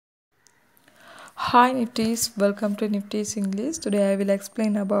Hi Nifties, welcome to Nifties English. Today I will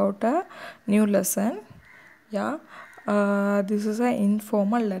explain about a new lesson. Yeah, this is an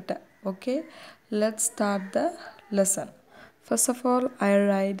informal letter. Okay, let's start the lesson. First of all, I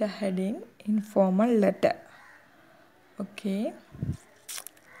write the heading informal letter. Okay,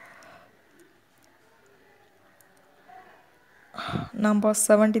 number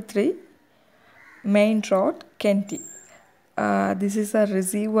 73, Main Road, Kenty. This is a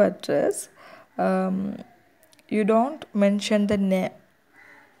receiver address. You don't mention the name.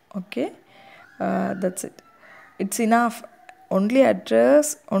 Okay, that's it. It's enough. Only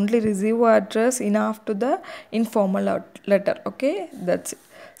address, only receiver address enough to the informal letter. Okay, that's it.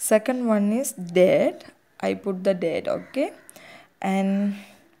 Second one is date. I put the date. Okay, and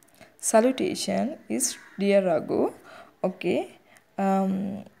salutation is dear Raghu. Okay,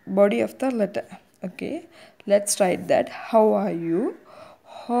 body of the letter. Okay, let's write that. How are you?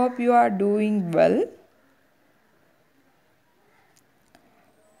 Hope you are doing well.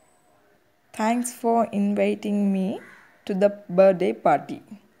 Thanks for inviting me to the birthday party.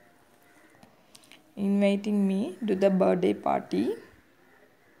 Inviting me to the birthday party.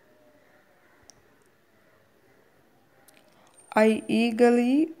 I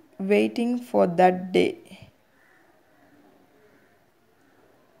eagerly waiting for that day.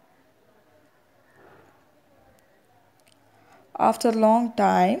 After a long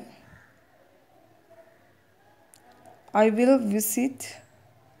time, I will visit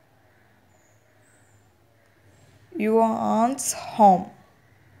your aunt's home.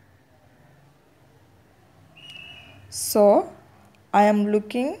 So, I am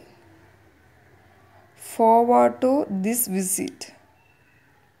looking forward to this visit.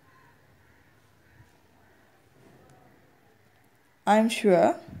 I am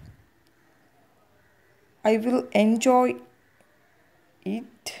sure I will enjoy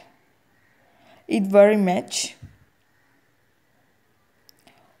it very much.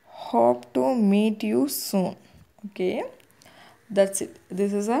 Hope to meet you soon. Okay, that's it.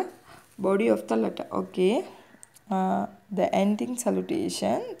 This is a body of the letter. Okay, the ending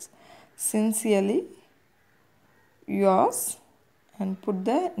salutations, sincerely yours, and put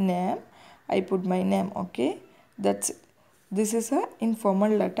the name. I put my name. Okay, that's it. This is a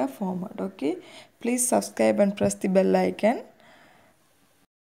informal letter format. Okay, please subscribe and press the bell icon.